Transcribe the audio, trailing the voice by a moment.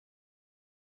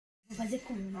Vou fazer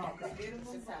como? Ó, primeiro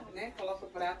você sabe, né? Coloca o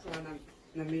prato lá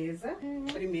na mesa,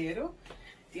 primeiro.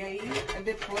 E aí,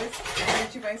 depois, a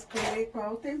gente vai escolher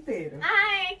qual o tempero.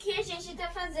 Ah, é que a gente tá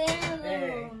fazendo.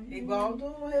 É, igual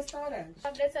do restaurante.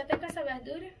 Talvez até com essa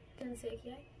verdura, que eu não sei o que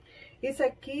é. Isso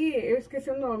aqui, eu esqueci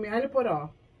o nome, alho poró.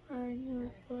 Alho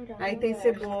poró. Aí tem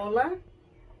cebola.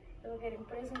 Eu vou querer um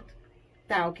presunto.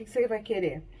 Tá, o que você vai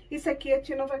querer? Isso aqui a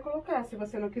tia não vai colocar, se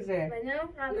você não quiser. Mas não?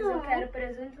 Ah, mas Não. eu quero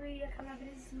presunto e a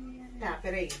calabresinha. Tá,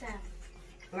 peraí. Tá.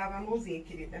 Lava a mãozinha,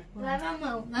 querida. Lava a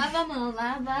mão, lava a mão,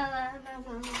 lava a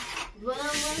mão.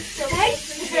 Vamos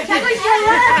sobreviver. Tá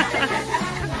congelando!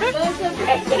 Vamos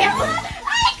sobreviver.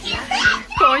 Ai, que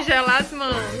medo! Congelar as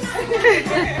mãos.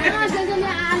 Nossa, eu me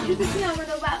ajuda aqui, ó, quando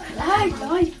eu bato. Ai,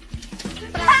 dói.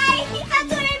 Ai, que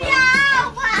fatura é minha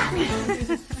alma!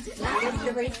 Aí a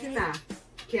tia vai ensinar.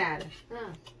 Kiara,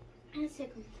 Eu sei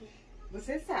como que é.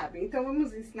 você sabe. Então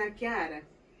vamos ensinar a Kiara?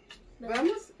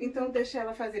 Vamos? Então deixa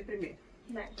ela fazer primeiro.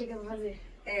 Vai, o que eu vou fazer?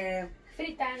 É,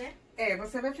 Fritar, né?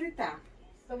 você vai fritar.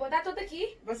 Vou botar tudo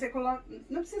aqui. Você coloca.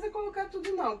 Não precisa colocar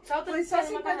tudo, não. Só o Põe só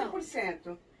tempero no macarrão.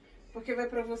 50%. Porque vai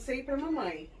pra você e pra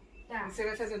mamãe. Tá. Você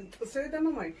vai fazer o seu e da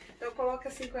mamãe. Então coloca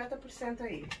 50%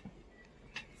 aí.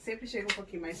 Sempre chega um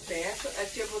pouquinho mais perto. A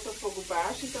tia botou fogo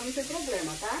baixo, então não tem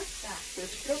problema, tá? Tá. Não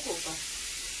se preocupa.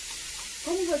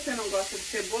 Como você não gosta de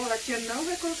cebola, a tia não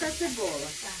vai colocar cebola.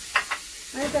 Tá.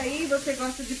 Mas aí você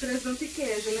gosta de presunto e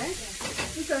queijo, né?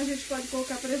 Então a gente pode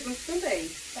colocar presunto também.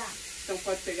 Tá. Então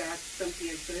pode pegar a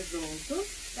tampinha de presunto.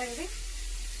 Vai ver?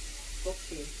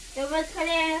 Ok. Eu vou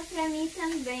escolher pra mim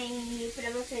também e pra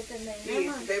você também, né,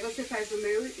 Isso, mãe? daí você faz o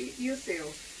meu e o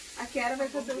seu. A Kiara vai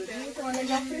fazer o dela, então é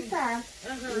legal fritar,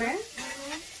 né?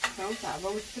 Então tá,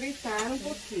 vamos fritar um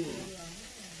pouquinho.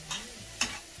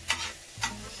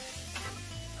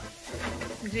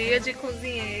 Dia de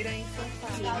cozinheira em São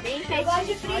Paulo. Bem eu gosto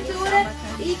de fritura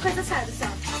e coisa assada, só.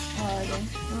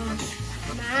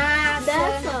 Massa.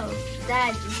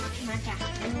 Saudade.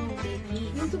 Macarrão,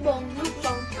 bebida. Muito bom, muito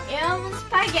bom. Eu amo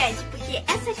espaguete, porque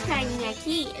essa carninha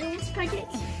aqui é um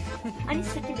espaguete. Olha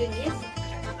isso que delícia.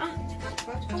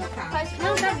 Pode colocar.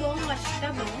 Não, tá bom, acho que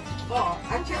tá bom. Ó,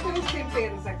 a tia tem uns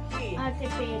temperos aqui. Olha o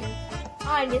tempero.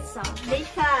 Olha só, deixa eu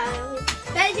falar.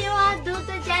 Pede um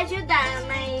adulto de ajudar,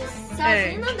 mas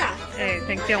sozinho não dá. É,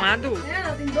 tem que ter um adulto.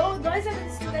 Não, tem dois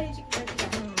adultos que a gente pode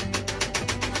ajudar.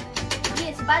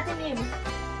 Isso, bate mesmo.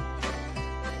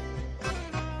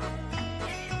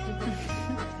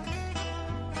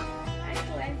 Ai,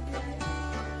 que leve.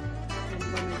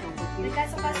 Vamos aumentar um pouquinho. Ficar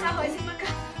só passar arroz e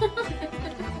macarrão.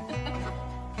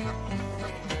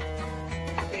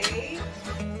 Ok.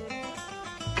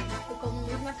 Eu como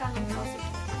muito macarrão com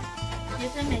salsicha. Eu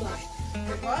também.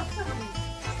 Você gosta?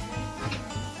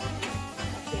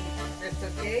 Essa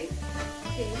ok?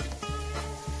 Ok.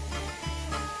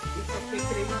 Isso aqui é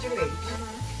creme de leite.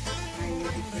 Aí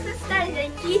a gente vai Essa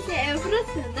aqui é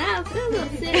profissional pra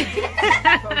você.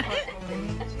 colocar com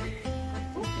leite.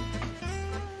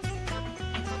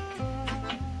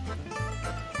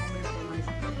 Aumentou mais um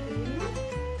pouquinho.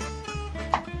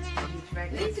 A gente vai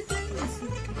Isso que é isso.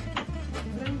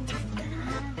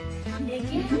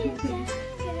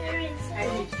 Aí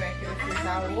a gente vai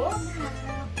acrescentar o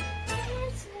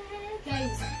Que é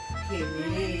isso?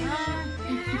 queijo.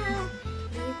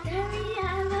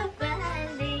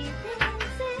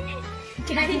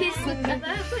 Que é isso?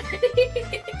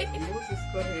 Mousse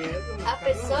escorrendo. A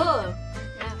pessoa.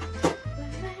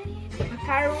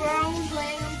 Macarrão, não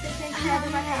tem temperado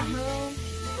macarrão.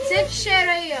 Sente cheiro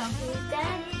aí, ó.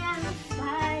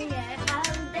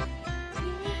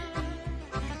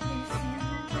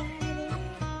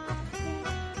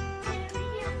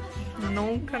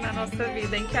 Nunca na nossa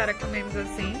vida, hein, Kiara, comemos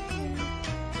assim.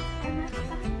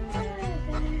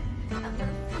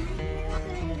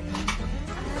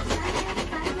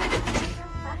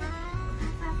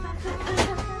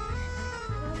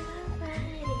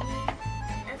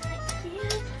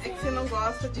 É que você não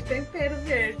gosta de tempero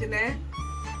verde, né?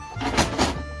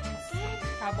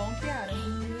 Tá bom, Kiara?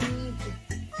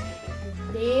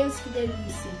 Deus, que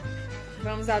delícia.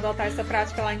 Vamos adotar essa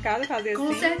prática lá em casa, fazer Com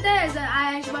assim. certeza. Aí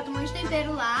a gente bota um monte de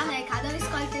tempero lá, né? Cada um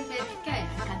escolhe o tempero que quer.